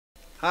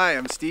Hi,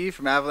 I'm Steve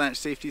from Avalanche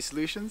Safety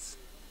Solutions.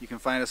 You can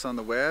find us on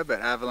the web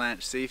at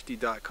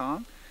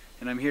avalanchesafety.com,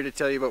 and I'm here to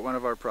tell you about one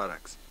of our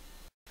products.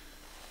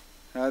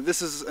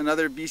 This is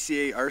another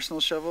BCA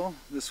Arsenal shovel.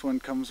 This one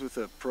comes with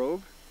a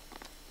probe.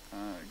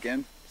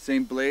 Again,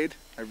 same blade.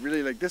 I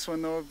really like this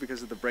one though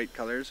because of the bright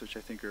colors, which I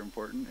think are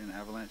important in an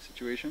avalanche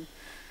situation.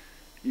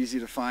 Easy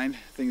to find.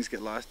 Things get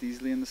lost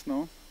easily in the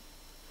snow.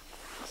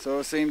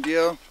 So same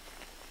deal.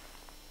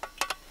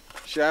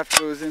 Shaft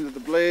goes into the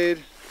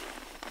blade.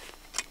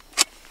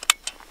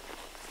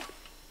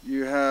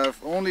 You have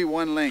only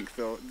one length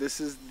though. This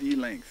is the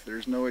length.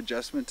 There's no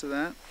adjustment to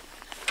that.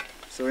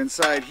 So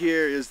inside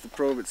here is the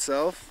probe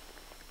itself,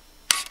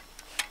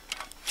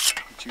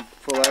 that you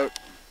pull out.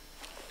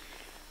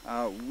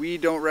 We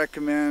don't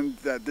recommend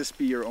that this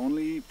be your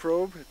only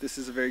probe. This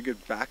is a very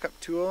good backup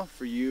tool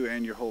for you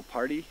and your whole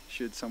party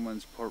should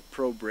someone's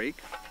probe break.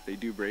 They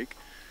do break.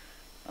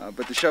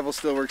 But the shovel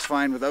still works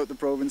fine without the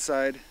probe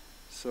inside.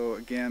 So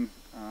again,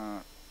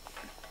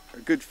 a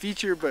good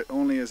feature, but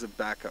only as a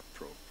backup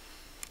probe.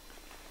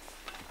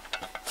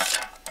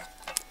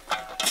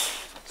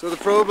 So the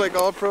probe, like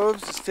all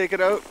probes, just take it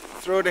out,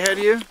 throw it ahead of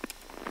you,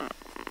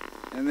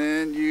 and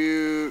then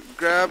you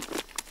grab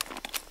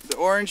the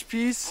orange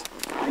piece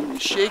and you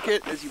shake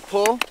it as you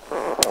pull.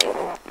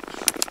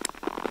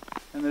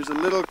 And there's a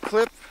little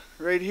clip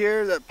right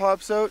here that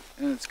pops out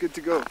and it's good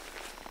to go.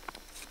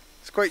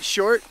 It's quite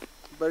short,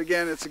 but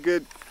again, it's a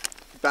good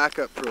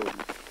backup probe.